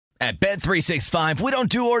At Bet365, we don't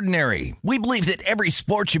do ordinary. We believe that every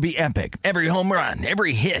sport should be epic. Every home run,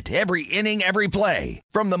 every hit, every inning, every play.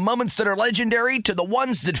 From the moments that are legendary to the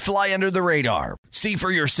ones that fly under the radar. See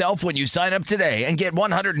for yourself when you sign up today and get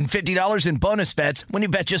 $150 in bonus bets when you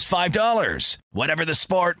bet just $5. Whatever the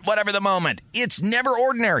sport, whatever the moment, it's never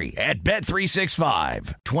ordinary at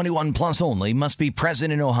Bet365. 21 plus only. Must be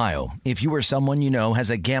present in Ohio. If you or someone you know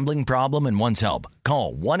has a gambling problem and wants help,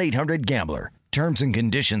 call 1-800-GAMBLER. Terms and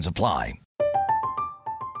conditions apply.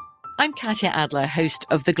 I'm Katya Adler, host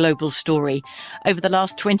of The Global Story. Over the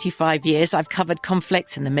last 25 years, I've covered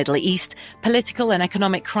conflicts in the Middle East, political and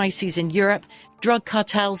economic crises in Europe, drug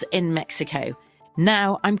cartels in Mexico.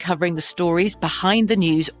 Now I'm covering the stories behind the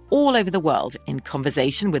news all over the world in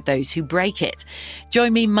conversation with those who break it.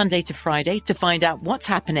 Join me Monday to Friday to find out what's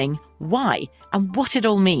happening, why, and what it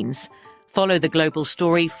all means. Follow The Global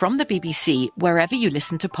Story from the BBC wherever you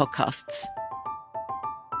listen to podcasts.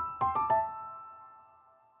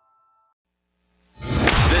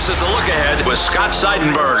 This is The Look Ahead with Scott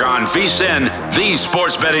Seidenberg on VSiN, the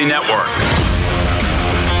Sports Betting Network.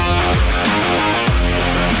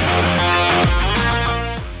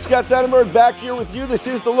 Scott Seidenberg back here with you. This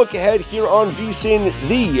is The Look Ahead here on VSiN,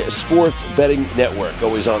 the Sports Betting Network.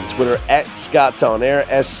 Always on Twitter at ScottsOnAir,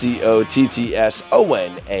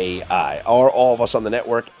 ScottsOnAI. Are all of us on the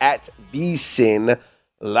network at VSiN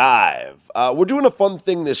Live. We're doing a fun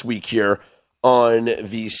thing this week here on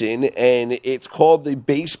VSiN, and it's called the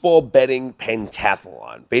Baseball Betting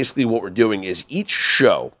Pentathlon. Basically, what we're doing is each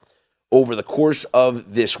show over the course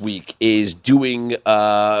of this week is doing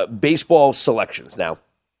baseball selections. Now,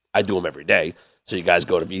 I do them every day, so you guys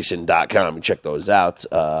go to vsin.com and check those out,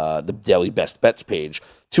 the daily best bets page.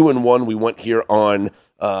 2-1, we went here on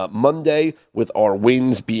Monday with our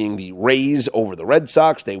wins being the Rays over the Red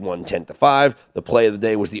Sox. They won 10-5. The play of the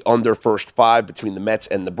day was the under first five between the Mets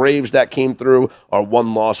and the Braves that came through. Our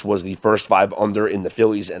one loss was the first five under in the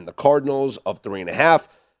Phillies and the Cardinals of 3.5.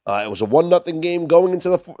 It was a 1-0 game going into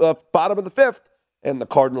the bottom of the fifth, and the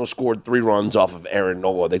Cardinals scored 3 runs off of Aaron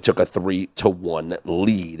Nola. They took a 3-1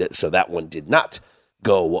 lead, so that one did not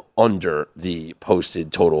go under the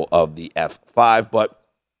posted total of the F5, but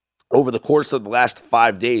over the course of the last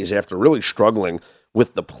 5 days, after really struggling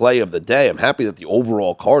with the play of the day, I'm happy that the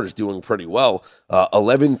overall card is doing pretty well.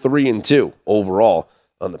 11-3-2 overall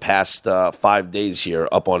on the past 5 days here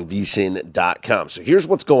up on vsin.com. So here's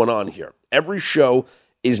what's going on here. Every show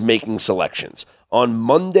is making selections. On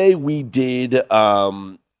Monday, we did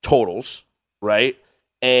totals, right?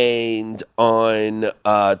 And on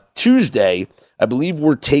Tuesday, I believe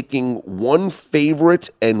we're taking one favorite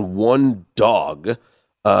and one dog.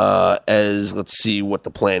 Let's see what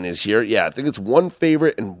the plan is here. Yeah, I think it's one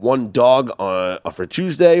favorite and one dog for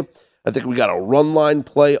Tuesday. I think we got a run line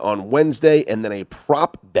play on Wednesday and then a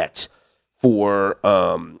prop bet for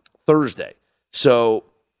Thursday. So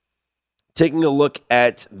taking a look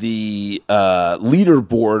at the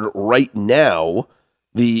leaderboard right now,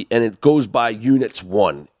 and it goes by units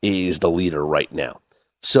won is the leader right now.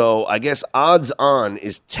 So I guess Odds On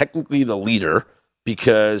is technically the leader,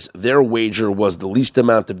 because their wager was the least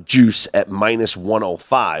amount of juice at minus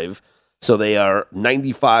 105. So they are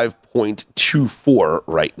 95.24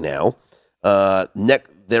 right now.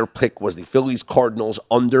 Their pick was the Phillies Cardinals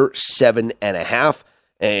under 7.5,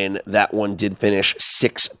 and that one did finish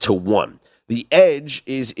 6-1. The edge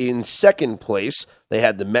is in second place. They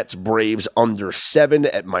had the Mets Braves under 7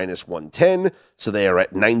 at minus 110, so they are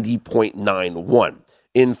at 90.91.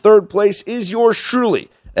 In third place is yours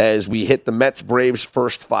truly, as we hit the Mets Braves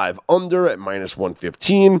first five under at minus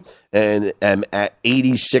 115 and am at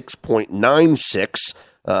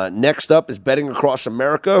 86.96. Next up is Betting Across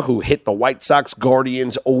America, who hit the White Sox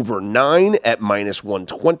Guardians over 9 at minus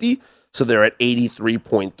 120. So they're at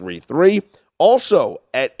 83.33. Also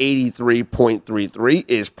at 83.33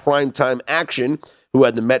 is Primetime Action, who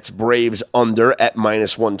had the Mets Braves under at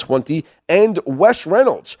minus 120. And Wes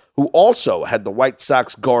Reynolds, who also had the White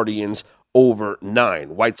Sox Guardians over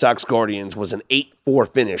 9. White Sox Guardians was an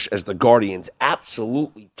 8-4 finish as the Guardians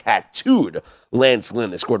absolutely tattooed Lance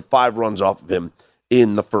Lynn. They scored 5 runs off of him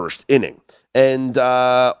in the first inning. And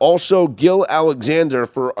also Gil Alexander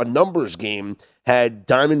for a numbers game had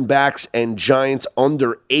Diamondbacks and Giants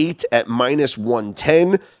under 8 at minus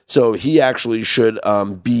 110. So he actually should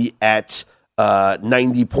be at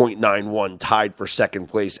 90.91, tied for second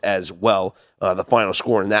place as well. The final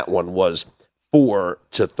score in that one was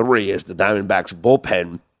 4-3 as the Diamondbacks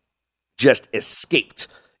bullpen just escaped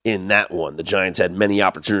in that one. The Giants had many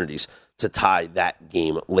opportunities to tie that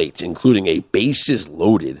game late, including a bases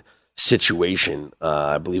loaded situation.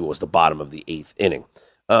 I believe it was the bottom of the 8th inning.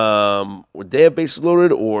 Would they have bases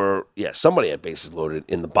loaded? Or, yeah, somebody had bases loaded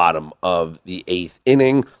in the bottom of the 8th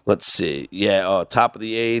inning. Let's see. Yeah, top of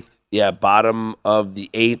the 8th. Yeah, bottom of the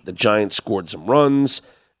 8th. The Giants scored some runs.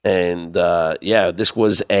 And, this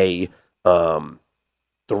was a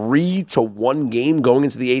 3-1 game going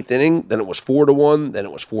into the 8th inning. Then it was 4-1. Then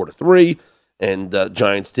it was 4-3. And the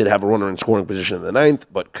Giants did have a runner in scoring position in the 9th,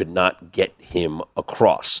 but could not get him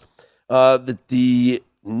across. The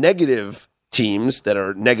negative teams that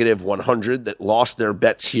are negative 100 that lost their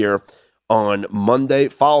bets here on Monday.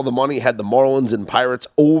 Follow the money had the Marlins and Pirates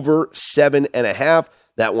over 7.5.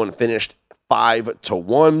 That one finished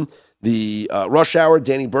 5-1. The rush hour,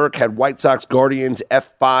 Danny Burke had White Sox Guardians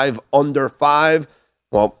F5 under 5.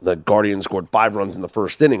 Well, the Guardians scored 5 runs in the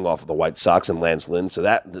first inning off of the White Sox and Lance Lynn, so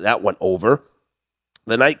that went over.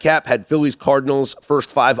 The nightcap had Phillies Cardinals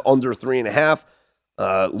first 5 under 3.5.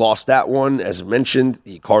 Lost that one, as mentioned.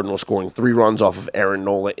 The Cardinals scoring 3 runs off of Aaron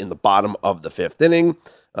Nola in the bottom of the 5th inning.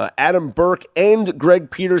 Adam Burke and Greg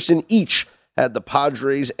Peterson each had the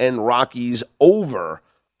Padres and Rockies over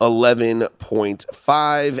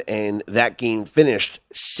 11.5, and that game finished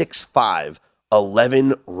 6-5,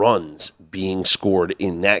 11 runs being scored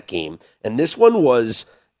in that game. And this one was,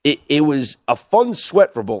 it was a fun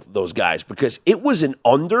sweat for both of those guys because it was an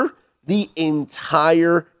under the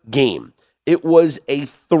entire game. It was a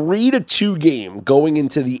 3-2 game going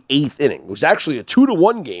into the 8th inning. It was actually a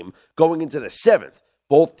 2-1 game going into the 7th.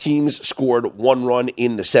 Both teams scored 1 run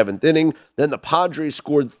in the 7th inning. Then the Padres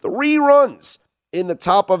scored 3 runs in the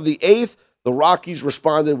top of the 8th. The Rockies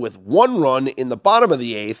responded with 1 run in the bottom of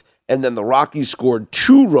the 8th. And then the Rockies scored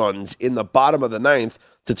 2 runs in the bottom of the 9th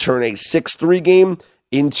to turn a 6-3 game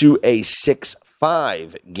into a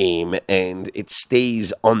 6-5 game. And it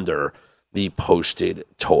stays under the posted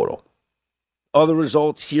total. Other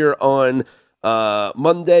results here on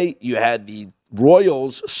Monday, you had the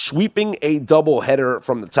Royals sweeping a doubleheader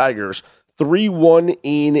from the Tigers, 3-1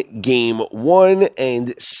 in Game 1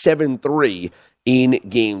 and 7-3 in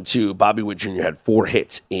Game 2. Bobby Witt Jr. had 4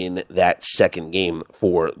 hits in that second game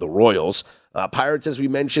for the Royals. Pirates, as we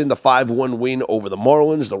mentioned, the 5-1 win over the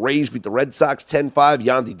Marlins. The Rays beat the Red Sox 10-5.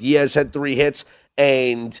 Yandy Diaz had 3 hits.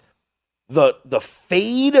 And the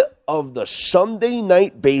fade of the Sunday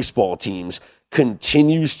night baseball teams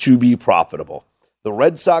continues to be profitable. The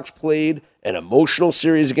Red Sox played an emotional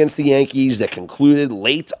series against the Yankees that concluded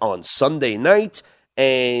late on Sunday night,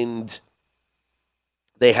 and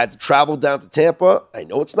they had to travel down to Tampa. I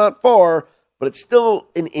know it's not far, but it's still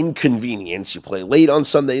an inconvenience. You play late on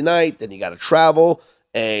Sunday night, then you got to travel,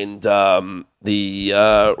 and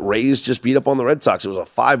the Rays just beat up on the Red Sox. It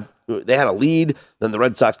was they had a lead, then the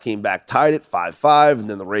Red Sox came back, tied it 5-5, and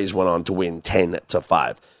then the Rays went on to win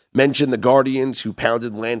 10-5. Mentioned the Guardians, who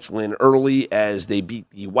pounded Lance Lynn early as they beat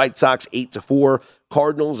the White Sox 8-4.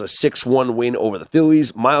 Cardinals, a 6-1 win over the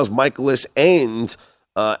Phillies. Miles Mikolas and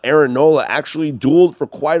Aaron Nola actually dueled for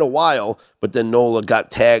quite a while, but then Nola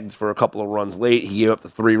got tagged for a couple of runs late. He gave up the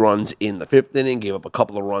 3 runs in the 5th inning, gave up a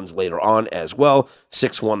couple of runs later on as well.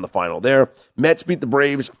 6-1 the final there. Mets beat the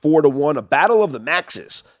Braves 4-1. A battle of the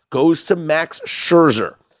Maxes goes to Max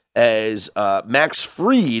Scherzer as Max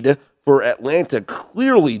Fried for Atlanta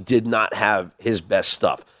clearly did not have his best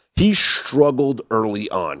stuff. He struggled early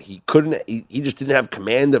on. He just didn't have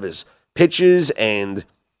command of his pitches, and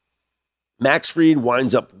Max Fried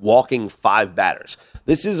winds up walking 5 batters.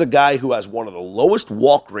 This is a guy who has one of the lowest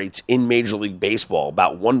walk rates in Major League Baseball,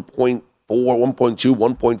 about 1.4, 1.2,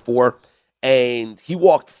 1.4, and he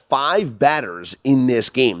walked 5 batters in this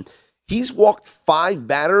game. He's walked 5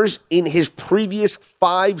 batters in his previous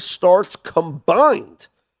 5 starts combined.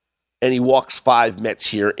 And he walks 5 Mets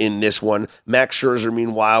here in this one. Max Scherzer,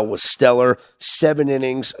 meanwhile, was stellar. 7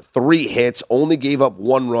 innings, 3 hits, only gave up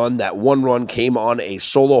 1 run. That 1 run came on a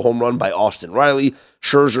solo home run by Austin Riley.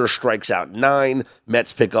 Scherzer strikes out 9.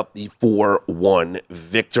 Mets pick up the 4-1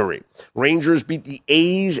 victory. Rangers beat the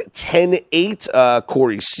A's 10-8.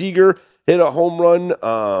 Corey Seager hit a home run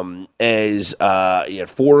as he had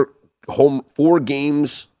 4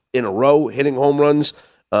 games in a row hitting home runs.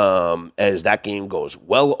 As that game goes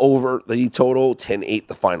well over the total, 10-8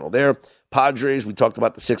 the final there. Padres, we talked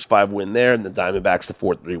about the 6-5 win there, and the Diamondbacks, the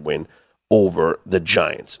 4-3 win over the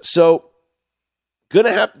Giants. So, going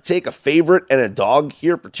to have to take a favorite and a dog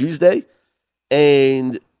here for Tuesday,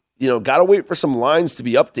 and, got to wait for some lines to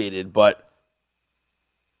be updated, but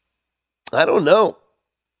I don't know.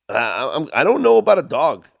 I don't know about a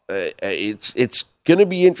dog. It's going to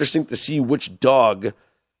be interesting to see which dog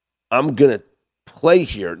I'm going to play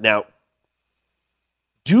here. Now,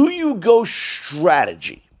 do you go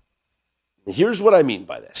strategy? Here's what I mean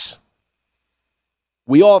by this.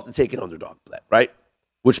 We all have to take an underdog bet, right?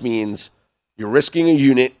 which means you're risking a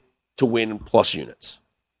unit to win plus units.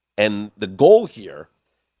 And the goal here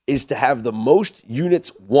is to have the most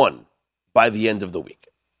units won by the end of the week.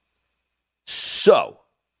 So,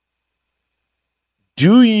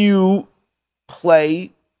 do you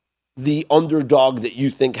play the underdog that you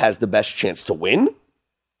think has the best chance to win?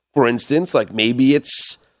 For instance, like maybe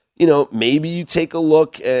it's, maybe you take a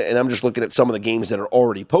look, and I'm just looking at some of the games that are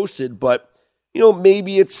already posted, but,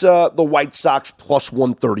 maybe it's the White Sox plus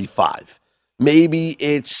 135. Maybe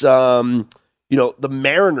it's, the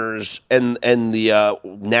Mariners and the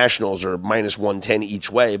Nationals are minus 110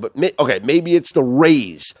 each way. But, maybe it's the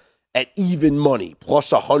Rays at even money,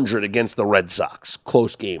 plus 100 against the Red Sox.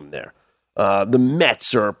 Close game there. The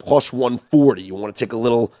Mets are plus 140. You want to take a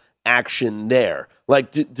little action there.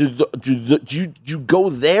 Like, do you go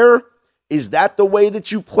there? Is that the way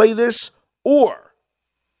that you play this? Or,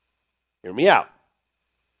 hear me out,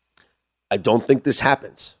 I don't think this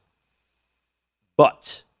happens.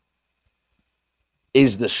 But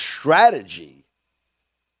is the strategy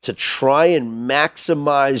to try and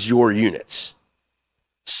maximize your units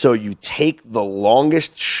so you take the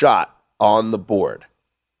longest shot on the board?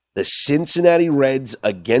 The Cincinnati Reds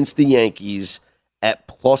against the Yankees at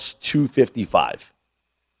plus 255.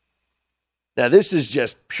 Now, this is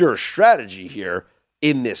just pure strategy here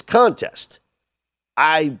in this contest.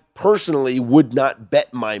 I personally would not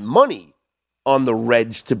bet my money on the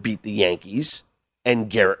Reds to beat the Yankees and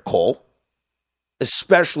Garrett Cole,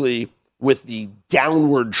 especially with the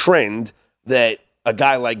downward trend that a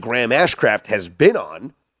guy like Graham Ashcraft has been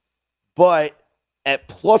on. But at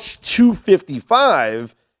plus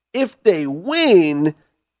 255, if they win,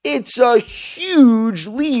 it's a huge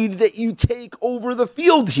lead that you take over the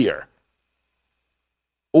field here.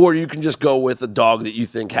 Or you can just go with a dog that you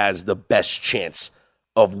think has the best chance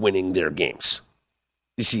of winning their games.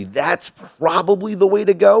 You see, that's probably the way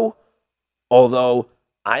to go. Although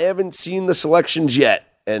I haven't seen the selections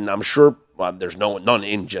yet, and I'm sure there's none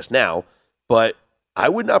in just now, but I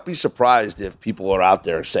would not be surprised if people are out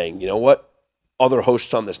there saying, you know what, other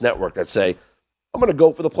hosts on this network that say, I'm going to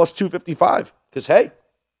go for the plus 255 because, hey,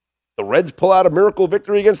 the Reds pull out a miracle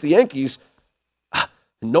victory against the Yankees.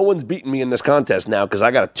 No one's beating me in this contest now because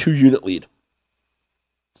I got a 2-unit lead.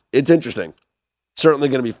 It's interesting. Certainly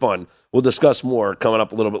going to be fun. We'll discuss more coming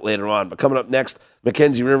up a little bit later on. But coming up next,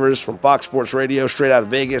 Mackenzie Rivers from Fox Sports Radio, straight out of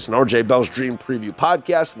Vegas, and RJ Bell's Dream Preview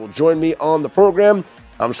Podcast will join me on the program.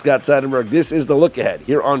 I'm Scott Seidenberg. This is The Look Ahead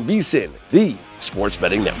here on VSiN, the Sports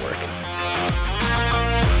Betting Network.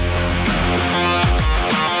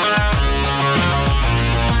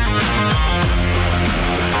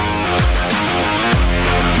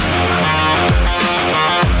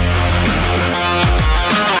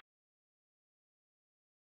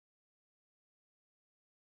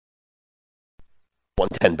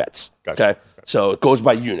 $110 bets. Gotcha. Okay. So it goes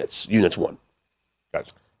by units. Units won.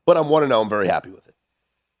 Gotcha. But I'm 1-0. I'm very happy with it.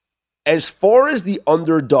 As far as the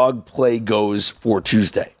underdog play goes for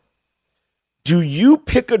Tuesday, do you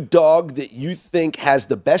pick a dog that you think has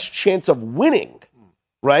the best chance of winning?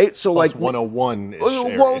 Right? So Plus like 101-ish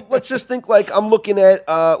well, let's just think like I'm looking at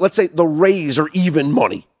let's say the Rays are even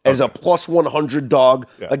money as a plus 100 dog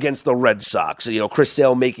against the Red Sox. So, Chris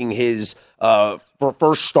Sale making his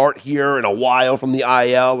first start here in a while from the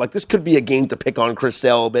IL. Like, this could be a game to pick on Chris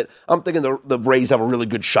Sale a bit. I'm thinking the Rays have a really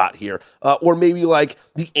good shot here. Or maybe like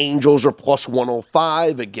the Angels are plus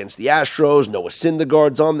 105 against the Astros. Noah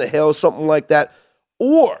Syndergaard's on the hill, something like that.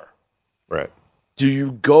 Or do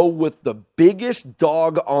you go with the biggest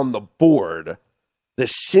dog on the board, the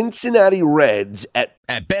Cincinnati Reds At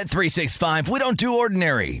Bet365, we don't do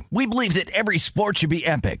ordinary. We believe that every sport should be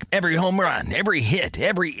epic. Every home run, every hit,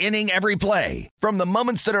 every inning, every play. From the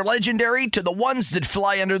moments that are legendary to the ones that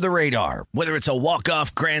fly under the radar. Whether it's a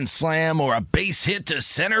walk-off grand slam or a base hit to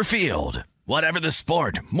center field. Whatever the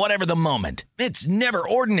sport, whatever the moment. It's never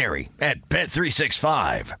ordinary at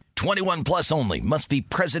Bet365. 21 plus only. Must be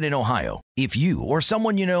present in Ohio. If you or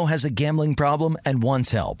someone you know has a gambling problem and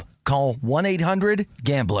wants help, call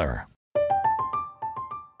 1-800-GAMBLER.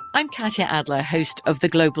 I'm Katya Adler, host of The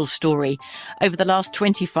Global Story. Over the last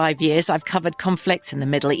 25 years, I've covered conflicts in the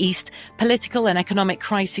Middle East, political and economic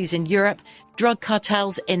crises in Europe, drug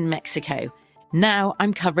cartels in Mexico. Now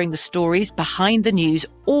I'm covering the stories behind the news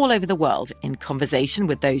all over the world in conversation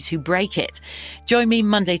with those who break it. Join me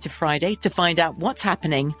Monday to Friday to find out what's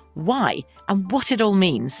happening, why, and what it all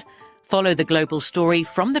means. Follow The Global Story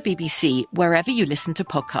from the BBC wherever you listen to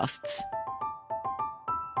podcasts.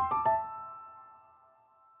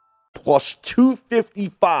 Plus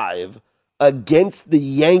 255 against the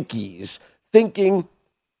Yankees, thinking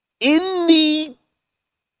in the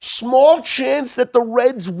Small chance that the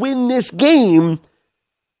Reds win this game,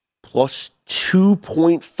 plus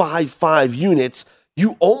 2.55 units.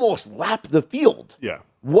 You almost lap the field. Yeah.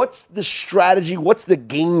 What's the strategy? What's the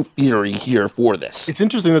game theory here for this? It's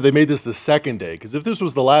interesting that they made this the second day, because if this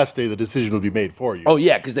was the last day, the decision would be made for you. Oh,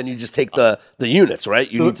 yeah, because then you just take the units, right?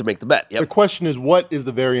 You need to make the bet. Yep. The question is, what is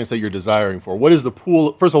the variance that you're desiring for? What is the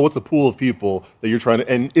pool? First of all, what's the pool of people that you're trying to,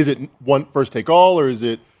 and is it one first take all, or is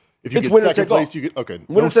it, if you It's get winner second take all. place, you get, okay,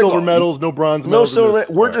 Winner no take silver all. medals, no bronze No medals. silver.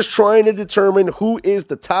 We're just trying to determine who is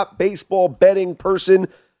the top baseball betting person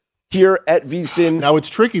here at VSiN. Now, it's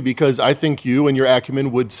tricky because I think you and your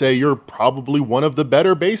acumen would say you're probably one of the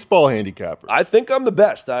better baseball handicappers. I think I'm the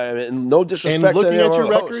best. I mean, no disrespect And looking to any at of your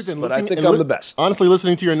our records, hosts, and but I looking, think and I'm the best. Honestly,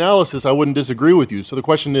 listening to your analysis, I wouldn't disagree with you. So the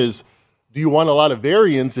question is, do you want a lot of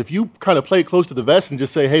variance? If you kind of play it close to the vest and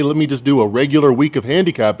just say, hey, let me just do a regular week of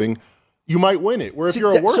handicapping, you might win it. Where if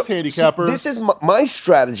you're a worse handicapper. this is my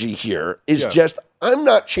strategy here is just I'm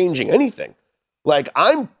not changing anything. Like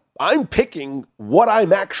I'm picking what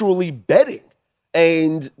I'm actually betting.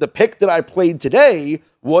 And the pick that I played today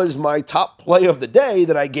was my top play of the day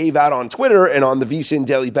that I gave out on Twitter and on the VSiN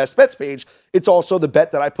Daily Best Bets page. It's also the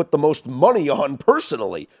bet that I put the most money on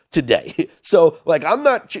personally today. So, like,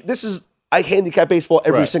 I handicap baseball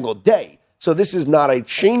every single day. So this is not a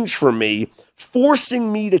change for me,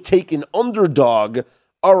 forcing me to take an underdog.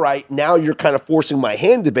 All right, now you're kind of forcing my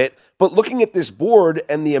hand a bit. But looking at this board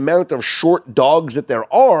and the amount of short dogs that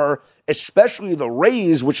there are, especially the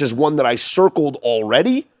Rays, which is one that I circled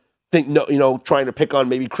already, trying to pick on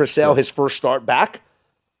maybe Chris Sale, his first start back,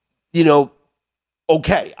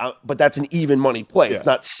 okay, but that's an even money play. Yeah. It's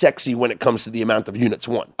not sexy when it comes to the amount of units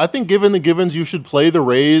won. I think given the givens, you should play the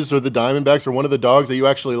Rays or the Diamondbacks or one of the dogs that you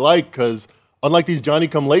actually like, because unlike these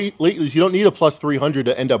Johnny-come-latelys, you don't need a plus 300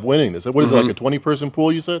 to end up winning this. What is it, like a 20-person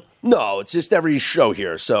pool, you said? No, it's just every show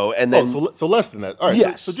here. So less than that. All right,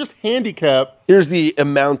 yes. So just handicap. Here's the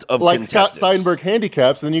amount of like Scott Seidenberg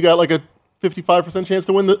handicaps, and then you got like a 55% chance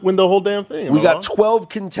to win the whole damn thing. We got 12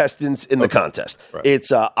 contestants in the contest. Right.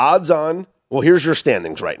 It's odds on. Well, here's your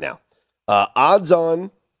standings right now. Odds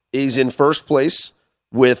on is in first place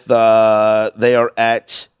with they are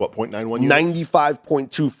at what 0.91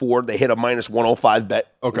 95.24. They hit a minus 105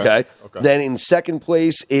 bet. Okay. Then in second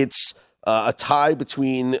place, it's a tie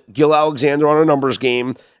between Gil Alexander on a numbers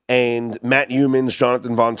game and Matt Humans,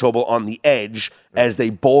 Jonathan Von Tobel on the edge, as they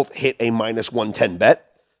both hit a minus 110 bet.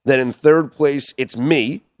 Then in third place, it's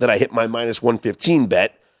me that I hit my minus 115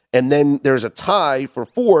 bet. And then there's a tie for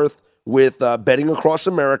fourth with Betting Across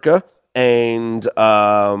America and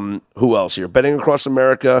who else here? Betting Across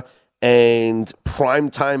America and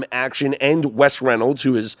Primetime Action and Wes Reynolds,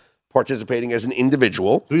 who is participating as an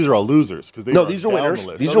individual. These are all losers. These are winners.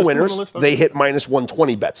 These are winners. They hit minus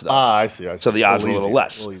 120 bets, though. I see. So the odds are a little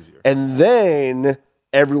less. And then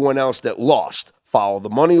everyone else that lost. Follow the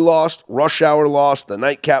Money lost, Rush Hour lost, The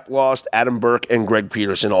Nightcap lost, Adam Burke and Greg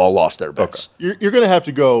Peterson all lost their bets. Okay. You're going to have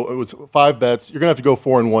to go, it was 5 bets, you're going to have to go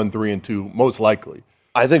 4-1, 3-2, most likely.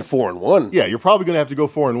 I think 4-1. Yeah, you're probably going to have to go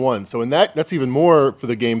 4-1. So in that's even more for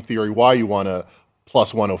the game theory, why you want to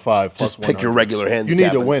plus 105, plus just pick 100. your regular handicap. You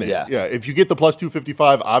need to win it. Yeah. If you get the plus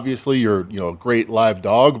 255, obviously you're a great live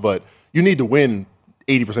dog, but you need to win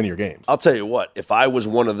 80% of your games. I'll tell you what, if I was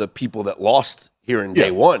one of the people that lost here in day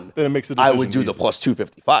one, then it makes I would do the plus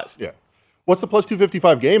 255. Yeah. What's the plus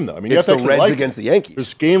 255 game, though? I mean, it's you have to the Reds against the Yankees.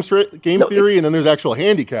 There's game theory, and then there's actual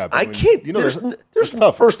handicap. I can't. There's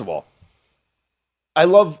tough. First of all,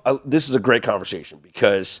 this is a great conversation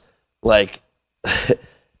because, like,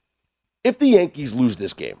 if the Yankees lose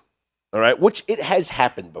this game, all right, which it has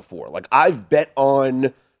happened before. Like, I've bet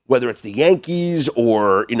on whether it's the Yankees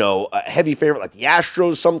or, a heavy favorite like the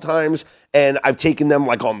Astros sometimes, and I've taken them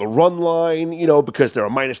like on the run line, because they're a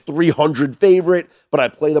minus 300 favorite, but I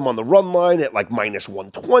play them on the run line at like minus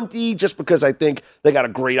 120 just because I think they got a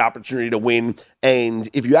great opportunity to win. And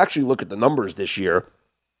if you actually look at the numbers this year,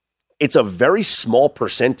 it's a very small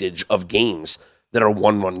percentage of games that are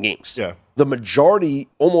one-run games. Yeah. The majority,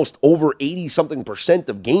 almost over 80-something%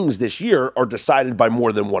 of games this year are decided by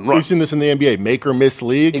more than one run. We've seen this in the NBA, make or miss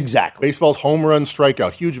league. Exactly. Baseball's home run,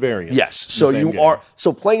 strikeout, huge variance. Yes.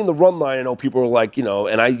 So playing the run line, I know people are like, and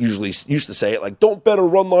I usually used to say it, like, don't bet a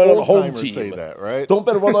run line on a home team. Say that, right? Don't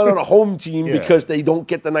bet a run line on a home team because they don't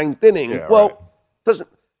get the ninth inning. Yeah,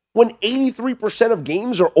 when 83% of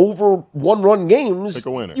games are over one-run games, pick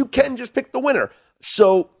a winner. You can just pick the winner.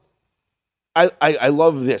 So I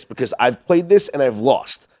love this because I've played this and I've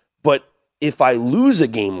lost. But if I lose a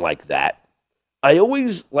game like that, I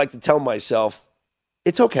always like to tell myself,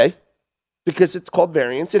 it's okay because it's called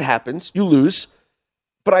variance. It happens. You lose.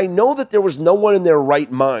 but I know that there was no one in their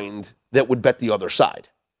right mind that would bet the other side.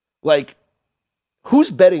 Like,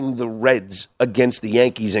 who's betting the Reds against the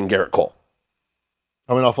Yankees and Garrett Cole?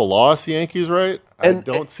 Coming off a loss, the Yankees, right? I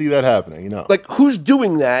don't see that happening, Like, who's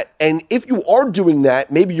doing that? And if you are doing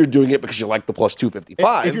that, maybe you're doing it because you like the plus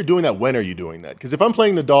 255. If you're doing that, when are you doing that? Because if I'm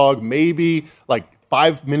playing the dog, maybe like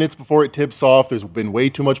 5 minutes before it tips off, there's been way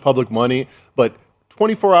too much public money. But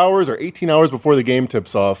 24 hours or 18 hours before the game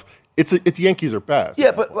tips off, it's Yankees or pass.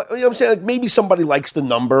 Yeah, but you know what I'm saying? Like, maybe somebody likes the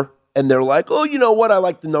number, and they're like, oh, you know what? I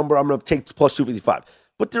like the number. I'm going to take plus 255.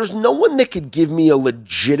 But there's no one that could give me a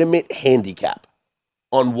legitimate handicap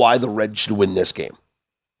on why the Reds should win this game.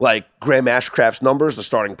 Like, Graham Ashcraft's numbers, the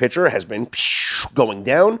starting pitcher, has been going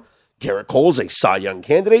down. Garrett Cole's a Cy Young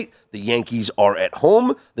candidate. The Yankees are at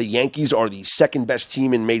home. The Yankees are the second best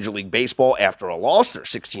team in Major League Baseball after a loss. They're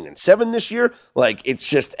 16-7 this year. Like, it's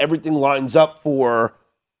just everything lines up for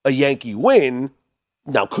a Yankee win.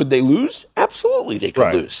 Now, could they lose? Absolutely, they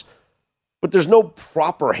could lose. But there's no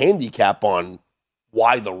proper handicap on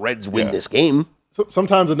why the Reds win this game. So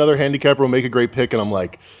sometimes another handicapper will make a great pick, and I'm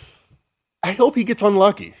like, I hope he gets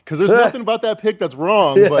unlucky, because there's nothing about that pick that's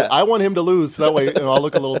wrong, but I want him to lose, so that way I'll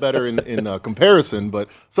look a little better in comparison. But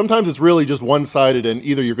sometimes it's really just one-sided, and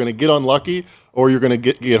either you're going to get unlucky or you're going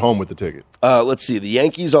to get home with the ticket. Let's see. The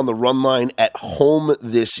Yankees on the run line at home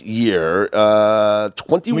this year,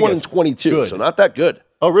 21-22, good. So not that good.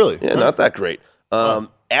 Oh, really? Yeah, not that great.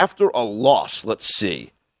 After a loss, let's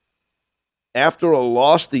see. After a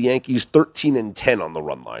loss, the Yankees 13-10 on the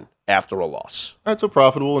run line. After a loss. That's so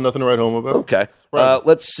profitable and nothing to write home about. Okay.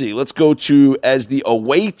 Let's see. Let's go to, as the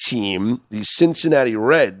away team, the Cincinnati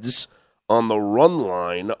Reds on the run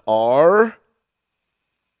line are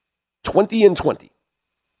 20-20.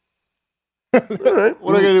 All right.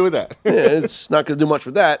 What are you going to do with that? Yeah, it's not going to do much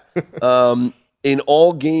with that. In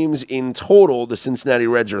all games in total, the Cincinnati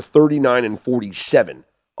Reds are 39-47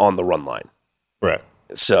 on the run line. Right.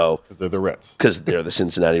 So, because they're the Reds. Because they're the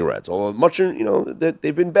Cincinnati Reds. Although much,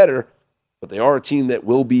 they've been better, but they are a team that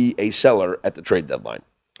will be a seller at the trade deadline.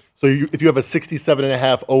 So if you have a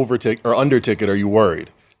 67.5 over ticket or under ticket, are you worried?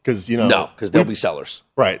 Because no, because they'll be sellers.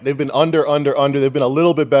 Right. They've been under. They've been a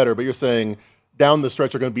little bit better, but you're saying down the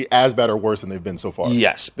stretch are going to be as bad or worse than they've been so far.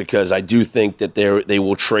 Yes, because I do think that they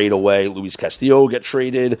will trade away. Luis Castillo will get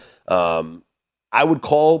traded. I would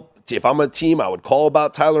call. If I'm a team, I would call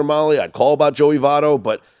about Tyler Mahle. I'd call about Joey Votto,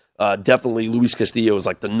 but definitely Luis Castillo is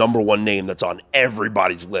like the number one name that's on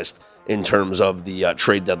everybody's list in terms of the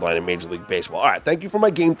trade deadline in Major League Baseball. All right, thank you for my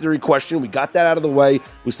game theory question. We got that out of the way.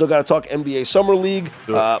 We still got to talk NBA Summer League.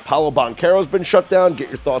 Paolo Banchero's been shut down. Get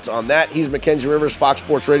your thoughts on that. He's Mackenzie Rivers, Fox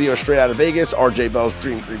Sports Radio, straight out of Vegas, RJ Bell's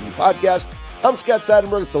Dream Preview Podcast. I'm Scott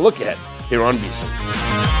Seidenberg. It's The Look Ahead here on VSiN.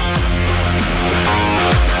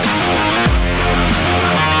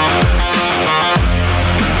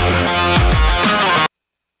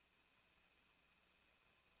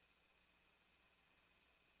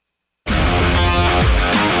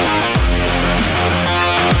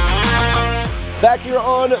 Back here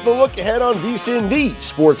on The Look Ahead on VSiN, the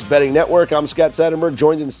Sports Betting Network. I'm Scott Seidenberg,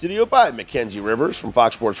 joined in the studio by Mackenzie Rivers from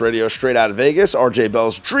Fox Sports Radio, straight out of Vegas. RJ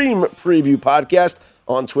Bell's Dream Preview Podcast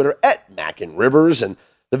on Twitter at Mac and Rivers. And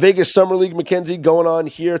the Vegas Summer League, Mackenzie, going on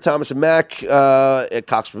here. Thomas and Mac at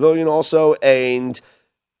Cox Pavilion also. And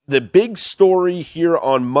the big story here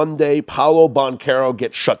on Monday, Paolo Banchero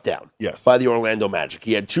gets shut down by the Orlando Magic.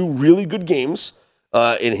 He had two really good games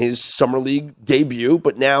in his Summer League debut,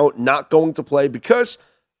 but now not going to play because,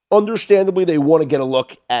 understandably, they want to get a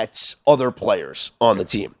look at other players on the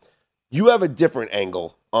team. You have a different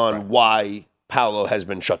angle on why Paolo has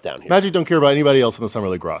been shut down here. Magic don't care about anybody else in the Summer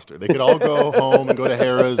League roster. They could all go home and go to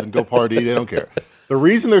Harrah's and go party. They don't care. The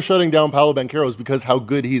reason they're shutting down Paolo Banchero is because how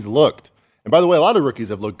good he's looked. And by the way, a lot of rookies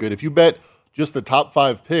have looked good. If you bet just the top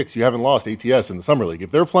 5 picks, you haven't lost ATS in the Summer League.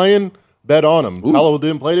 If they're playing, bet on them. Paolo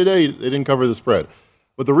didn't play today. They didn't cover the spread.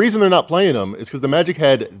 But the reason they're not playing him is because the Magic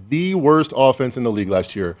had the worst offense in the league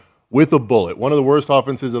last year with a bullet, one of the worst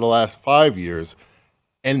offenses of the last 5 years.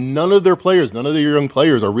 And none of their young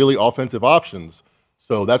players are really offensive options.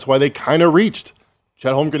 So that's why they kind of reached.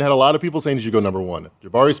 Chet Holmgren had a lot of people saying he should go number 1.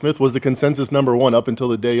 Jabari Smith was the consensus number 1 up until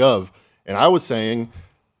the day of. And I was saying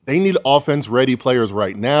they need offense-ready players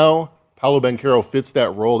right now. Paolo Banchero fits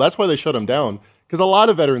that role. That's why they shut him down. Because a lot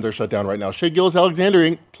of veterans are shut down right now. Shai Gilgeous-Alexander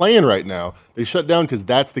ain't playing right now. They shut down because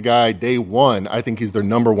that's the guy day one. I think he's their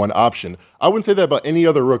number 1 option. I wouldn't say that about any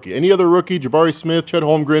other rookie. Any other rookie, Jabari Smith, Chet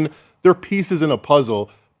Holmgren, they're pieces in a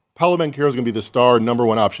puzzle. Paolo Banchero is going to be the star number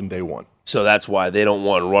 1 option day one. So that's why they don't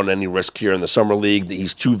want to run any risk here in the Summer League.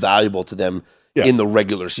 He's too valuable to them in the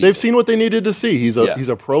regular season. They've seen what they needed to see. He's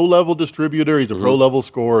a pro-level distributor. He's a pro-level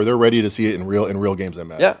scorer. They're ready to see it in real games that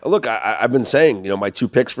matter. Yeah, look, I've been saying, my two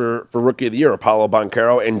picks for Rookie of the Year are Paolo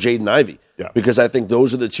Banchero and Jaden Ivey. Yeah. Because I think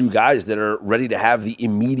those are the two guys that are ready to have the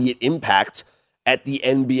immediate impact at the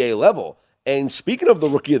NBA level. And speaking of the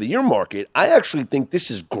Rookie of the Year market, I actually think this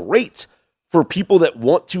is great for people that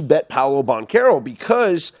want to bet Paolo Banchero,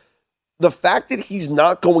 because the fact that he's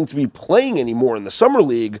not going to be playing anymore in the Summer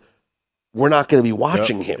League, we're not going to be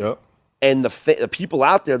watching him. Yep. And the people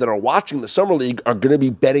out there that are watching the Summer League are going to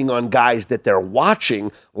be betting on guys that they're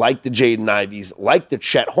watching, like the Jaden Iveys, like the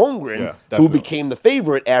Chet Holmgren, who became the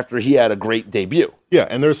favorite after he had a great debut. Yeah,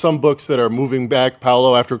 and there's some books that are moving back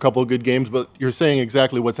Paolo after a couple of good games, but you're saying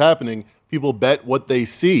exactly what's happening. People bet what they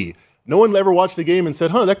see. No one ever watched the game and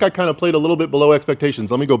said, that guy kind of played a little bit below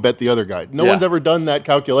expectations. Let me go bet the other guy. No one's ever done that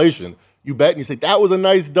calculation. You bet and you say, that was a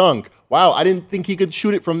nice dunk. Wow, I didn't think he could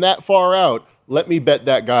shoot it from that far out. Let me bet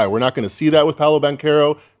that guy. We're not going to see that with Paolo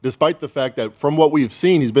Banchero, despite the fact that from what we've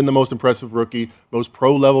seen, he's been the most impressive rookie, most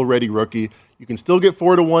pro-level ready rookie. You can still get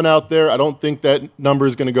 4-1 out there. I don't think that number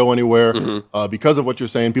is going to go anywhere because of what you're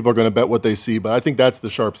saying. People are going to bet what they see, but I think that's the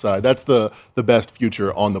sharp side. That's the best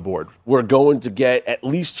future on the board. We're going to get at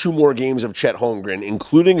least 2 more games of Chet Holmgren,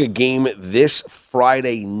 including a game this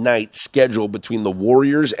Friday night scheduled between the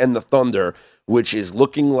Warriors and the Thunder, which is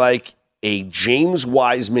looking like a James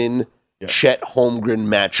Wiseman Chet Holmgren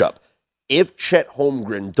matchup. If Chet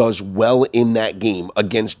Holmgren does well in that game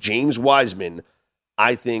against James Wiseman,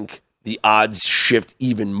 I think the odds shift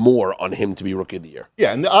even more on him to be Rookie of the Year.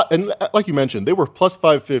 Yeah, and like you mentioned, they were plus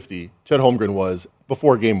 550, Chet Holmgren was,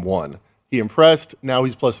 before game 1. He impressed, now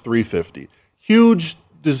he's plus 350. Huge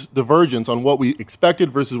divergence on what we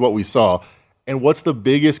expected versus what we saw. And what's the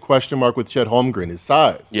biggest question mark with Chet Holmgren? His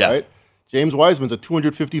size, right? James Wiseman's a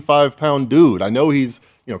 255-pound dude. I know he's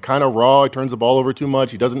kind of raw. He turns the ball over too much.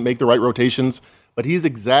 He doesn't make the right rotations. But he's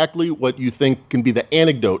exactly what you think can be the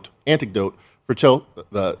antidote for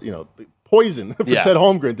the poison for Chet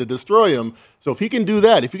Holmgren to destroy him. So if he can do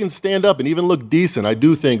that, if he can stand up and even look decent, I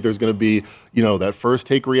do think there's going to be that first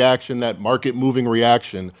take reaction, that market moving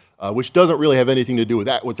reaction, which doesn't really have anything to do with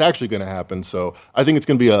that. What's actually going to happen. So I think it's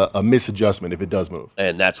going to be a misadjustment if it does move.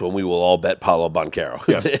 And that's when we will all bet Paolo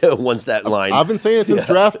Banchero. Once that line. I've been saying it since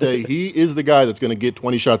draft day. He is the guy that's going to get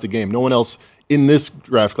 20 shots a game. No one else in this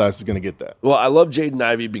draft class is going to get that. Well, I love Jaden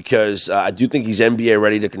Ivey because I do think he's NBA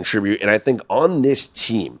ready to contribute. And I think on this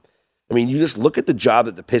team, you just look at the job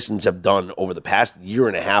that the Pistons have done over the past year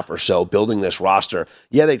and a half or so building this roster.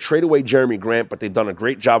 Yeah, they trade away Jeremy Grant, but they've done a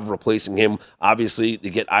great job of replacing him. Obviously, they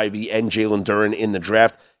get Ivey and Jalen Duren in the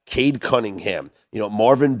draft. Cade Cunningham,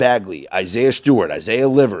 Marvin Bagley, Isaiah Stewart, Isaiah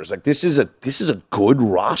Livers. This is a good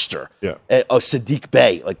roster. Yeah. Sadiq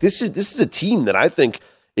Bey. This is a team that I think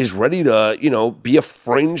is ready to, be a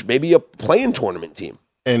fringe, maybe a play-in tournament team.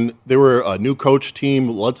 And they were a new coach team,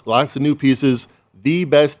 lots of new pieces. The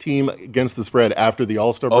best team against the spread after the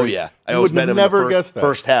All-Star break. Oh, yeah. I would never guess that.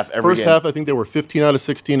 First half every game. First half, I think they were 15 out of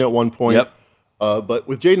 16 at one point. Yep. But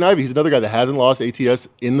with Jaden Ivey, he's another guy that hasn't lost ATS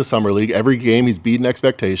in the Summer League. Every game, he's beaten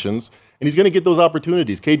expectations. And he's going to get those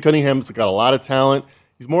opportunities. Cade Cunningham's got a lot of talent.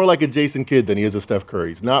 He's more like a Jason Kidd than he is a Steph Curry.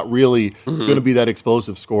 He's not really going to be that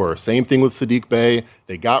explosive scorer. Same thing with Sadiq Bey.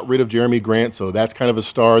 They got rid of Jeremy Grant, so that's kind of a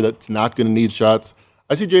star that's not going to need shots.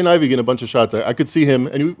 I see Jaden Ivey getting a bunch of shots. I could see him,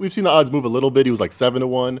 and we've seen the odds move a little bit. He was like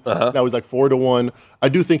 7-1. Now he's like 4-1. I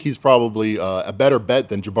do think he's probably a better bet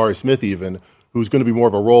than Jabari Smith even, who's going to be more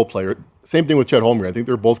of a role player. Same thing with Chet Holmgren. I think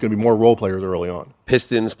they're both going to be more role players early on.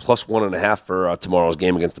 Pistons plus 1.5 for tomorrow's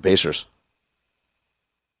game against the Pacers.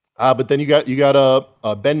 But then you got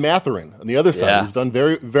Ben Mathurin on the other side, who's done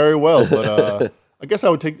very, very well. But I guess I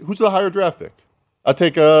would take – who's the higher draft pick? I'll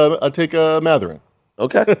take Mathurin.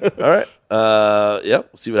 Okay. All right. We'll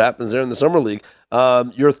see what happens there in the Summer League.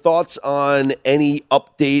 Your thoughts on any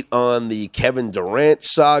update on the Kevin Durant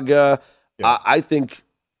saga? Yeah. I think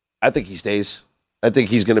he stays. I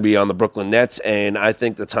think he's going to be on the Brooklyn Nets, and I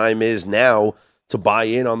think the time is now to buy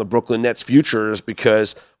in on the Brooklyn Nets futures,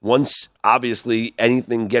 because once, obviously,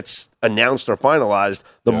 anything gets announced or finalized,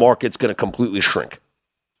 the market's going to completely shrink.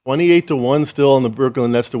 28-1 still on the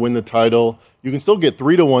Brooklyn Nets to win the title. You can still get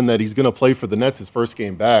 3-1 that he's going to play for the Nets his first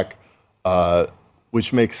game back,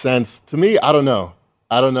 which makes sense. To me, I don't know.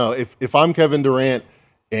 If I'm Kevin Durant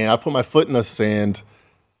and I put my foot in the sand,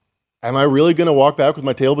 am I really going to walk back with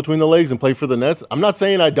my tail between the legs and play for the Nets? I'm not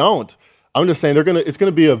saying I don't. I'm just saying they're going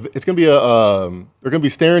to be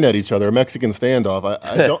staring at each other, a Mexican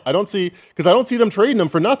standoff. I don't see them trading him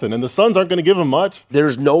for nothing, and the Suns aren't going to give him much.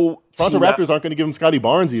 There's no Toronto Raptors aren't going to give him Scotty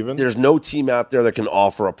Barnes even. There's no team out there that can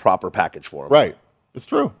offer a proper package for him. Right. It's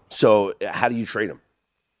true. So how do you trade him?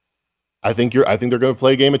 I think they're going to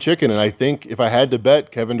play a game of chicken, and I think if I had to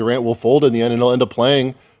bet, Kevin Durant will fold in the end and he'll end up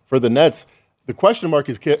playing for the Nets. The question mark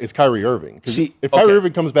is Kyrie Irving. Because if Kyrie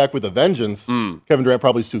Irving comes back with a vengeance, Kevin Durant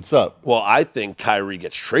probably suits up. Well, I think Kyrie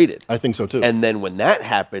gets traded. I think so too. And then when that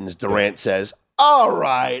happens, Durant says, "All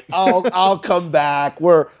right, I'll come back.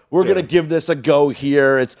 We're going to give this a go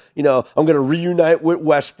here. It's I'm going to reunite with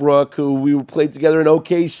Westbrook, who we played together in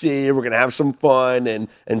OKC. We're going to have some fun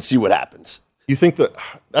and see what happens." You think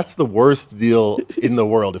that's the worst deal in the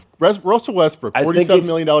world? If Russell Westbrook, $47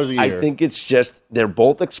 million a year. I think it's just they're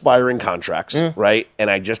both expiring contracts, right? And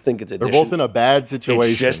I just think it's addition. They're both in a bad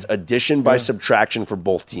situation. It's just addition by subtraction for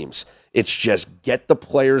both teams. It's just get the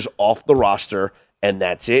players off the roster, and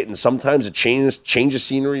that's it. And sometimes a change of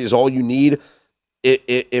scenery is all you need.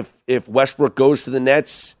 If Westbrook goes to the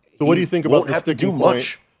Nets, so what do you think about the sticking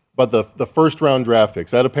point? But the first-round draft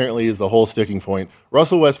picks, that apparently is the whole sticking point.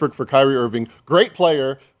 Russell Westbrook for Kyrie Irving, great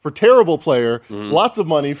player for terrible player, lots of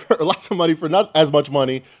money for not as much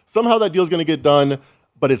money. Somehow that deal's going to get done,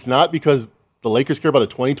 but it's not because the Lakers care about a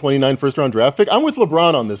 2029 first-round draft pick. I'm with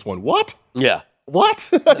LeBron on this one. What? Yeah.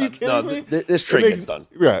 What? Are you kidding me? This trade gets done.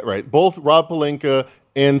 Right. Both Rob Pelinka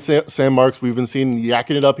and Sam Marks, we've been seeing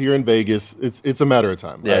yakking it up here in Vegas. It's a matter of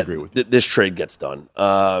time. Yeah, I agree with you. This trade gets done.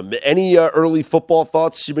 Any early football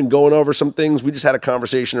thoughts? You've been going over some things. We just had a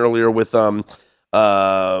conversation earlier with Chris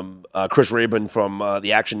Rabin from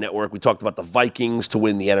the Action Network. We talked about the Vikings to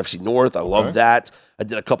win the NFC North. I love that. I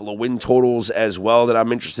did a couple of win totals as well that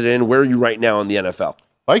I'm interested in. Where are you right now in the NFL?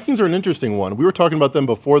 Vikings are an interesting one. We were talking about them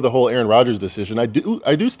before the whole Aaron Rodgers decision. I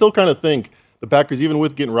do still kind of think the Packers, even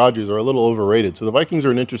with getting Rodgers, are a little overrated. So the Vikings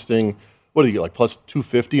are an interesting, what do you get, like plus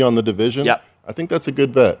 250 on the division? Yeah. I think that's a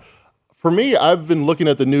good bet. For me, I've been looking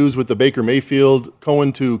at the news with the Baker Mayfield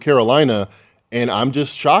going to Carolina, and I'm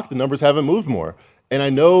just shocked the numbers haven't moved more. And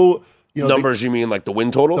I know, numbers, you mean like the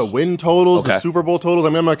win totals? The win totals, the Super Bowl totals. I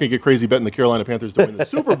mean, I'm not going to get crazy betting the Carolina Panthers to win the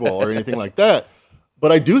Super Bowl or anything like that.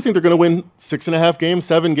 But I do think they're going to win 6.5 games,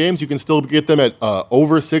 7 games. You can still get them at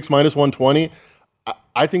over 6 minus 120.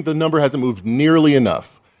 I think the number hasn't moved nearly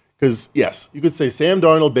enough. Because, yes, you could say Sam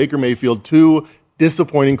Darnold, Baker Mayfield, 2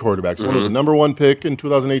 disappointing quarterbacks. One was a number 1 pick in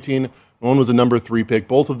 2018. One was a number 3 pick.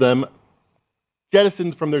 Both of them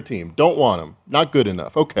jettisoned from their team. Don't want them. Not good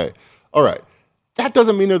enough. Okay. All right. That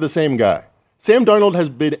doesn't mean they're the same guy. Sam Darnold has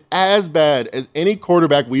been as bad as any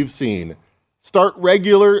quarterback we've seen start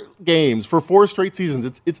regular games for 4 straight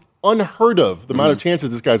seasons. It's unheard of, the amount of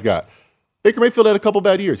chances this guy's got. Baker Mayfield had a couple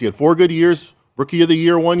bad years. He had 4 good years, Rookie of the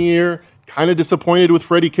Year 1 year, kind of disappointed with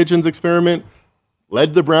Freddie Kitchens' experiment,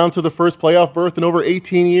 led the Browns to the first playoff berth in over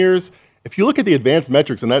 18 years. If you look at the advanced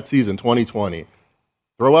metrics in that season, 2020,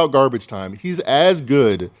 throw out garbage time, he's as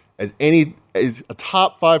good as a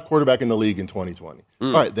top 5 quarterback in the league in 2020.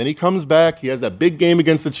 All right, then he comes back. He has that big game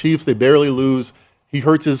against the Chiefs. They barely lose. He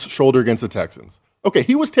hurts his shoulder against the Texans. Okay,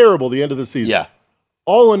 he was terrible at the end of the season. Yeah.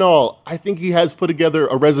 All in all, I think he has put together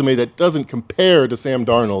a resume that doesn't compare to Sam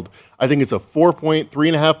Darnold. I think it's a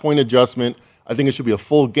 3.5-point adjustment. I think it should be a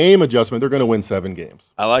full game adjustment. They're going to win 7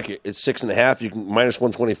 games. I like it. It's 6.5. You can minus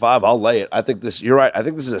 125. I'll lay it. I think you're right. I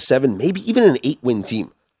think this is a 7, maybe even an 8-win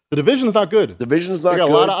team. The division's not good. They got a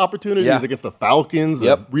lot of opportunities against the Falcons,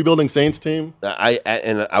 the rebuilding Saints team.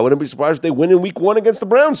 I wouldn't be surprised if they win in week 1 against the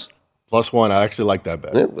Browns. +1. I actually like that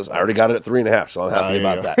bet. Yeah, listen, I already got it at 3.5, so I'm happy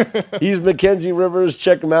about that. He's Mackenzie Rivers.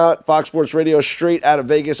 Check him out. Fox Sports Radio, straight out of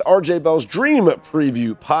Vegas. RJ Bell's Dream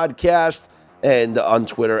Preview Podcast. And on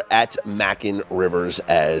Twitter at Mackin Rivers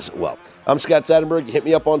as well. I'm Scott Seidenberg. Hit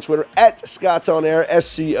me up on Twitter at Scott's On Air,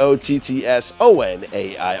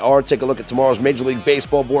 SCOTTSONAIR. Take a look at tomorrow's Major League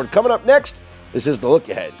Baseball board. Coming up next, this is the look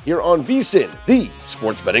ahead here on VSiN, the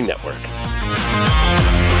Sports Betting Network.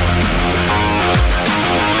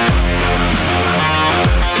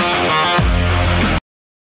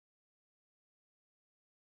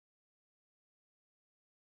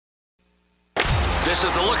 This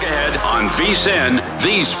is the look ahead on VSiN,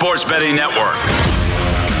 the Sports Betting Network.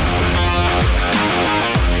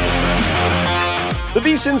 The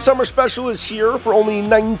VSiN Summer Special is here for only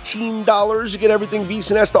 $19. You get everything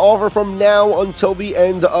VSiN has to offer from now until the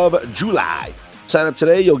end of July. Sign up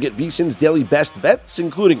today. You'll get VSiN's daily best bets,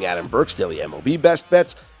 including Adam Burke's daily MLB best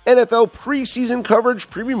bets, NFL preseason coverage,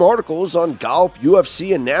 premium articles on golf,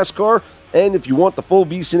 UFC, and NASCAR. And if you want the full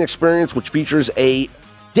VSiN experience, which features a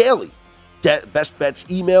daily best bets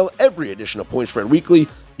email, every edition of Point Spread Weekly,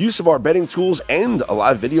 use of our betting tools, and a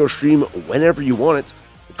live video stream whenever you want it.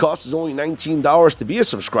 The cost is only $19 to be a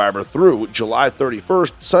subscriber through July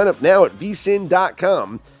 31st. Sign up now at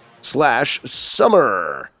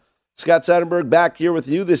vsin.com/summer. Scott Seidenberg back here with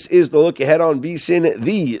you. This is the Look Ahead on VSiN,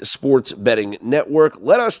 the sports betting network.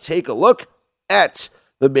 Let us take a look at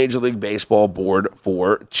the Major League Baseball board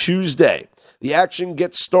for Tuesday. The action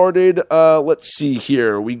gets started. Let's see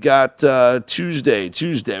here. We got Tuesday.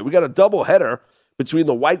 We got a doubleheader between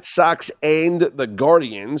the White Sox and the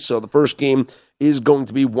Guardians. So the first game is going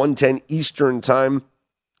to be 1:10 Eastern time.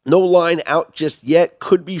 No line out just yet.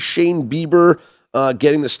 Could be Shane Bieber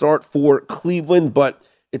getting the start for Cleveland, but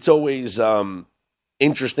it's always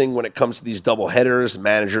interesting when it comes to these doubleheaders.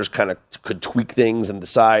 Managers kind of could tweak things and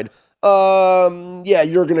decide,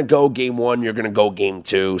 you're going to go game one, you're going to go game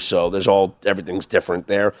two. So everything's different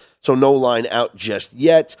there. So no line out just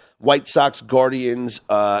yet. White Sox Guardians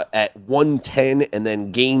at 1:10, and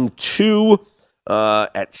then game two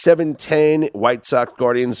at 7:10. White Sox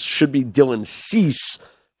Guardians should be Dylan Cease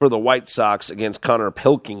for the White Sox against Connor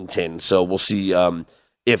Pilkington. So we'll see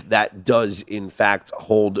if that does, in fact,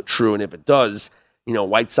 hold true. And if it does,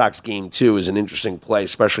 White Sox game two is an interesting play,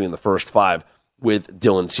 especially in the first five with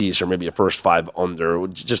Dylan Cease, or maybe a first five under. We'll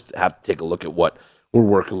just have to take a look at what we're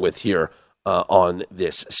working with here on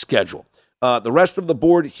this schedule. The rest of the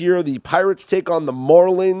board here, the Pirates take on the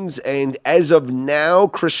Marlins, and as of now,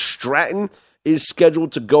 Chris Stratton is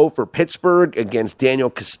scheduled to go for Pittsburgh against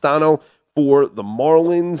Daniel Castano for the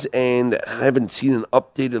Marlins, and I haven't seen an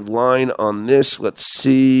updated line on this. Let's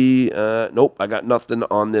see. Nope, I got nothing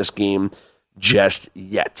on this game just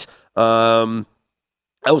yet.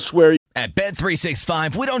 Elsewhere. At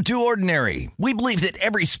Bet365, we don't do ordinary. We believe that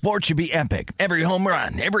every sport should be epic. Every home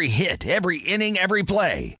run, every hit, every inning, every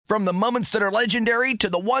play. From the moments that are legendary to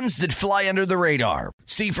the ones that fly under the radar.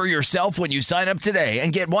 See for yourself when you sign up today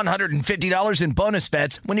and get $150 in bonus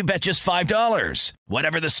bets when you bet just $5.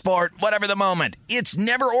 Whatever the sport, whatever the moment, it's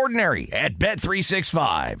never ordinary at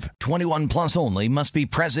Bet365. 21 plus only. Must be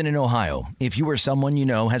present in Ohio. If you or someone you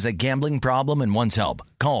know has a gambling problem and wants help,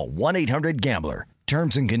 call 1-800-GAMBLER.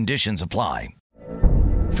 Terms and conditions apply.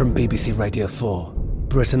 From BBC Radio 4,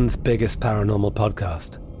 Britain's biggest paranormal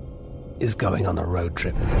podcast is going on a road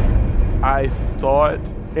trip. I thought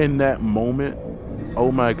in that moment, oh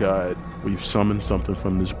my God, we've summoned something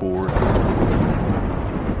from this board.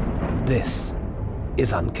 This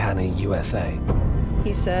is Uncanny USA.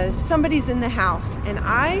 He says, somebody's in the house, and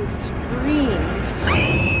I screamed.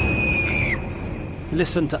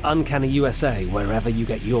 Listen to Uncanny USA wherever you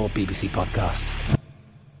get your BBC podcasts,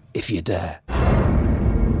 if you dare.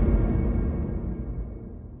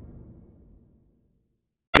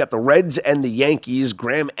 Got the Reds and the Yankees.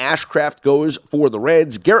 Graham Ashcraft goes for the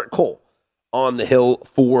Reds. Garrett Cole on the hill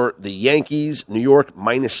for the Yankees. New York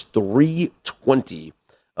minus 320.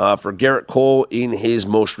 For Garrett Cole in his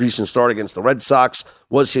most recent start against the Red Sox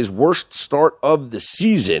was his worst start of the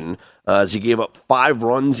season, as he gave up 5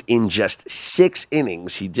 runs in just 6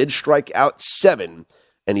 innings. He did strike out 7,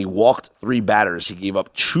 and he walked 3 batters. He gave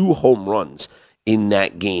up 2 home runs in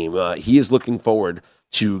that game. He is looking forward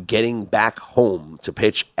to getting back home to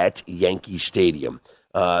pitch at Yankee Stadium.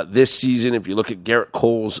 This season, if you look at Garrett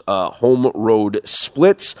Cole's home road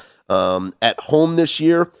splits, at home this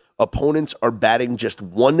year, opponents are batting just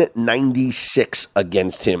 196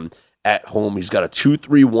 against him at home. He's got a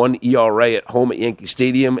 2.31 ERA at home at Yankee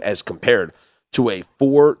Stadium as compared to a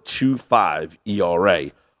 4.25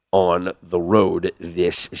 ERA on the road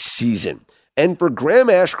this season. And for Graham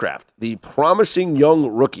Ashcraft, the promising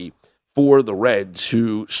young rookie for the Reds,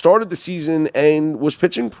 who started the season and was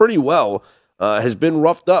pitching pretty well, has been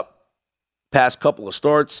roughed up past couple of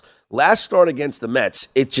starts. Last start against the Mets,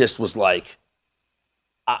 it just was like,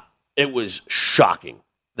 it was shocking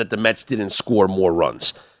that the Mets didn't score more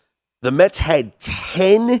runs. The Mets had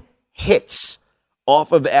 10 hits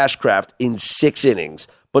off of Ashcraft in 6 innings,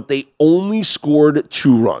 but they only scored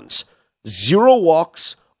 2 runs. 0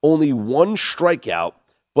 walks, only 1 strikeout,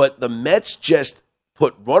 but the Mets just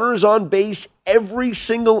put runners on base every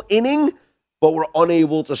single inning, but were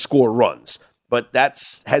unable to score runs. But that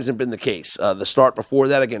hasn't been the case. The start before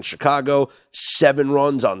that against Chicago, 7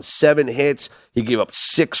 runs on 7 hits. He gave up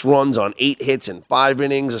 6 runs on 8 hits in 5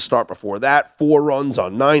 innings. The start before that, 4 runs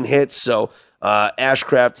on 9 hits. So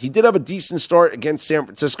Ashcraft, he did have a decent start against San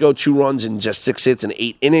Francisco, 2 runs in just 6 hits in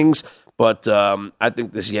 8 innings. But I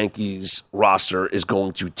think this Yankees roster is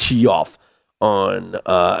going to tee off on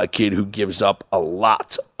a kid who gives up a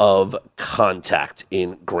lot of contact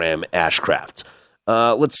in Graham Ashcraft.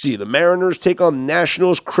 Let's see. The Mariners take on the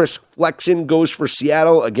Nationals. Chris Flexen goes for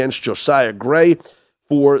Seattle against Josiah Gray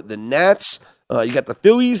for the Nats. You got the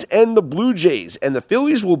Phillies and the Blue Jays. And the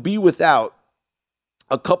Phillies will be without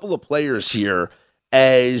a couple of players here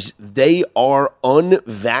as they are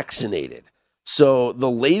unvaccinated. So the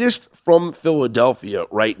latest from Philadelphia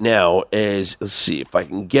right now is, let's see if I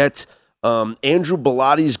can get, Andrew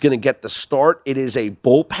Bellotti is going to get the start. It is a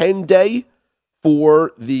bullpen day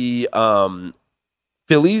for the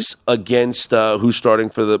Phillies against, who's starting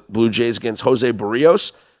for the Blue Jays against Jose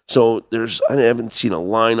Barrios. So I haven't seen a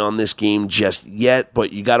line on this game just yet,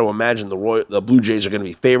 but you got to imagine the Blue Jays are going to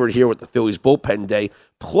be favored here with the Phillies bullpen day,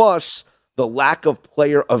 plus the lack of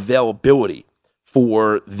player availability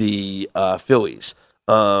for the Phillies.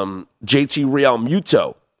 JT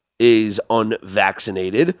Realmuto is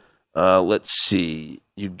unvaccinated. Let's see.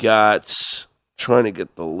 You got, trying to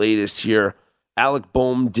get the latest here. Alec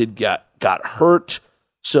Bohm got hurt.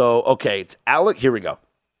 So, okay, it's Alec. Here we go.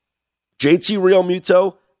 JT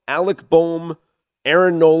Realmuto, Alec Bohm,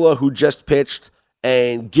 Aaron Nola, who just pitched,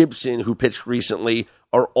 and Gibson, who pitched recently,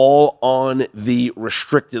 are all on the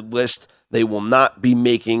restricted list. They will not be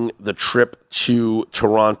making the trip to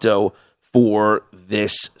Toronto for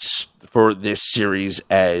this series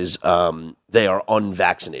as they are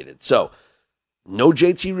unvaccinated. So, no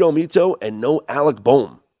JT Realmuto and no Alec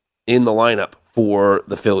Bohm in the lineup for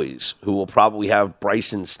the Phillies, who will probably have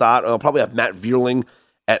Bryson Stott. Probably have Matt Vierling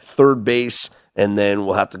at third base, and then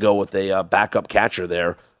we'll have to go with a backup catcher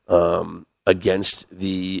there against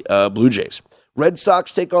the Blue Jays. Red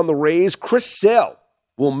Sox take on the Rays. Chris Sale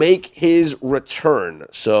will make his return.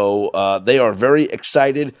 So they are very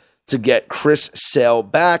excited to get Chris Sale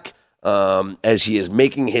back as he is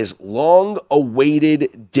making his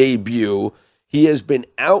long-awaited debut. He has been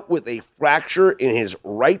out with a fracture in his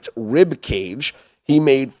right rib cage. He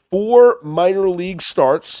made 4 minor league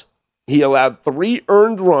starts. He allowed 3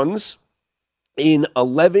 earned runs in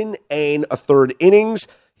 11 1/3 innings.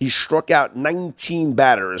 He struck out 19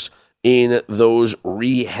 batters in those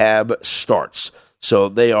rehab starts. So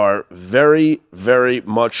they are very, very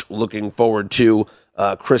much looking forward to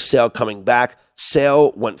Chris Sale coming back.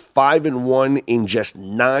 Sale went 5-1 in just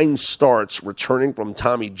 9 starts, returning from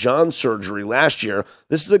Tommy John surgery last year.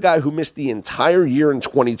 This is a guy who missed the entire year in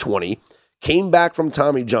 2020, came back from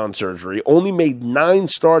Tommy John surgery, only made 9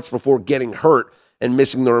 starts before getting hurt and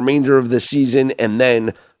missing the remainder of the season, and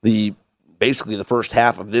then basically the first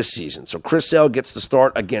half of this season. So Chris Sale gets the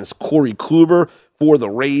start against Corey Kluber for the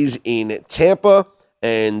Rays in Tampa.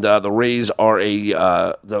 And the Red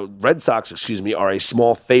Sox, are a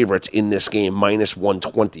small favorite in this game,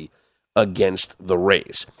 -120 against the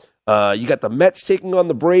Rays. You got the Mets taking on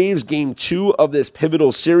the Braves, game 2 of this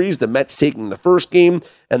pivotal series. The Mets taking the first game,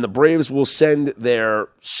 and the Braves will send their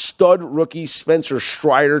stud rookie Spencer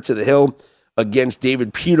Strider to the hill against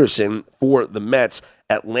David Peterson for the Mets.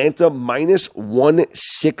 Atlanta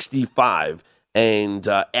 -165. And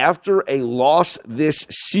after a loss this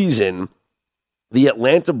season, the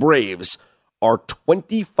Atlanta Braves are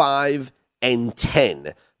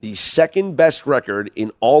 25-10, the second best record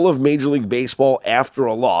in all of Major League Baseball after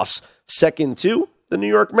a loss, second to the New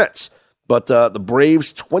York Mets. But the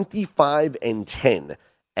Braves 25-10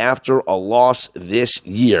 after a loss this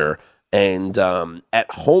year. And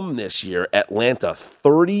at home this year, Atlanta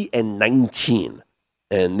 30-19.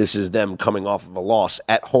 And this is them coming off of a loss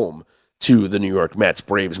at home to the New York Mets.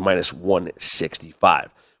 Braves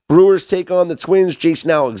 -165. Brewers take on the Twins.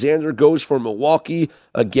 Jason Alexander goes for Milwaukee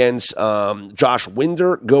against Josh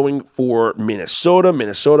Winder going for Minnesota.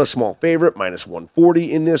 Minnesota, small favorite,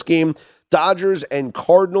 -140 in this game. Dodgers and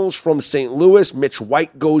Cardinals from St. Louis. Mitch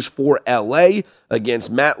White goes for LA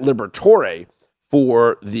against Matt Liberatore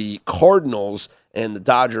for the Cardinals, and the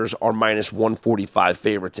Dodgers are -145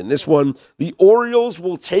 favorites in this one. The Orioles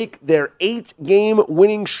will take their 8-game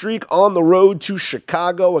winning streak on the road to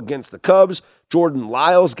Chicago against the Cubs. Jordan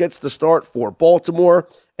Lyles gets the start for Baltimore,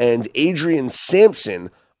 and Adrian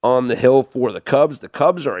Sampson on the hill for the Cubs. The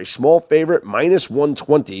Cubs are a small favorite,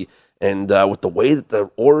 -120, and with the way that the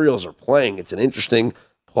Orioles are playing, it's an interesting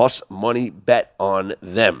plus money bet on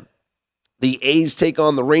them. The A's take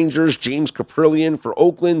on the Rangers. James Caprillion for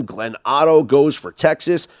Oakland. Glenn Otto goes for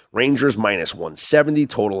Texas. Rangers -170,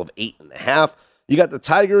 total of 8.5. You got the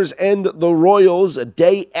Tigers and the Royals a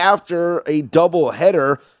day after a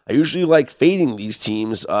doubleheader. I usually like fading these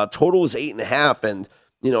teams. Total is 8.5, and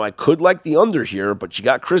I could like the under here, but you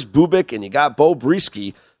got Chris Bubik and you got Bo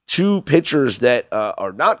Brisky, 2 pitchers that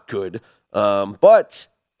are not good, but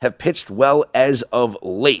have pitched well as of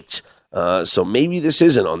late. So maybe this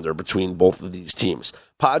is an under between both of these teams.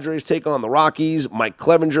 Padres take on the Rockies. Mike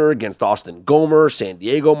Clevinger against Austin Gomer. San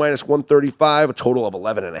Diego -135, a total of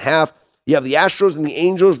 11.5. You have the Astros and the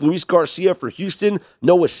Angels. Luis Garcia for Houston.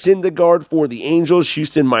 Noah Syndergaard for the Angels.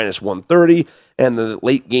 Houston minus 130. And the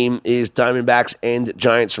late game is Diamondbacks and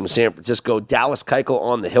Giants from San Francisco. Dallas Keuchel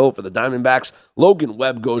on the hill for the Diamondbacks. Logan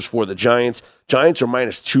Webb goes for the Giants. Giants are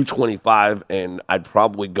minus 225, and I'd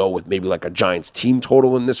probably go with maybe like a Giants team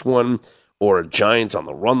total in this one or a Giants on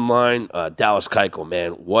the run line. Dallas Keuchel,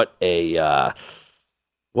 man, what a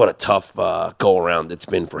tough go-around it's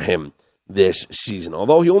been for him this season.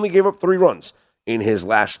 Although he only gave up 3 runs in his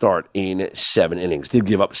last start in 7 innings. Did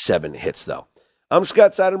give up 7 hits, though. I'm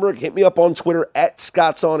Scott Seidenberg. Hit me up on Twitter at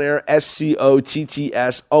ScottsOnAir,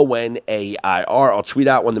 ScottsOnair. I'll tweet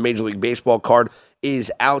out when the Major League Baseball card is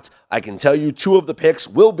out. I can tell you 2 of the picks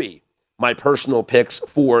will be my personal picks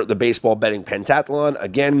for the baseball betting pentathlon.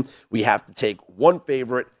 Again, we have to take 1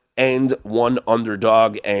 favorite and 1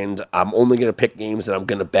 underdog, and I'm only going to pick games that I'm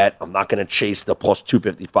going to bet. I'm not going to chase the plus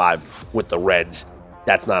 255 with the Reds.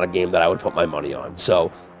 That's not a game that I would put my money on.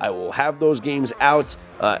 So I will have those games out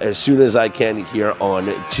as soon as I can here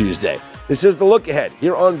on Tuesday. This is The Look Ahead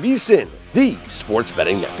here on VSiN, the Sports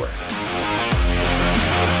Betting Network.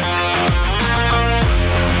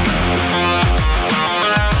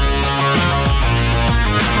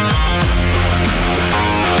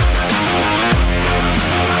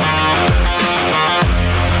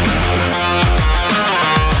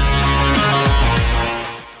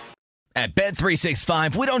 At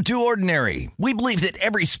Bet365, we don't do ordinary. We believe that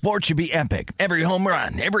every sport should be epic. Every home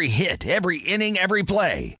run, every hit, every inning, every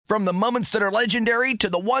play. From the moments that are legendary to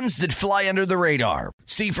the ones that fly under the radar.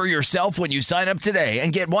 See for yourself when you sign up today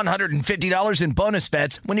and get $150 in bonus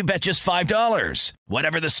bets when you bet just $5.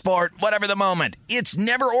 Whatever the sport, whatever the moment, it's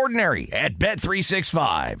never ordinary at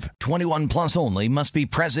Bet365. 21 plus only. Must be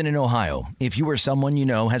present in Ohio. If you or someone you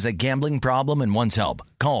know has a gambling problem and wants help,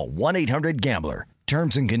 call 1-800-GAMBLER.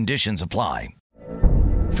 Terms and conditions apply.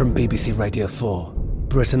 From BBC Radio 4,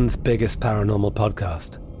 Britain's biggest paranormal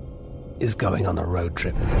podcast is going on a road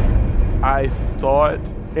trip. I thought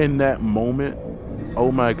in that moment, oh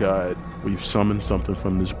my God, we've summoned something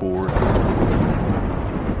from this board.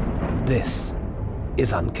 This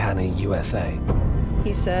is Uncanny USA.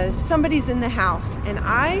 He says, somebody's in the house, and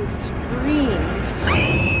I screamed.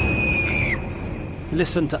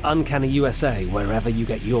 Listen to Uncanny USA wherever you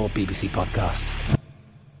get your BBC podcasts,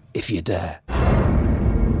 if you dare.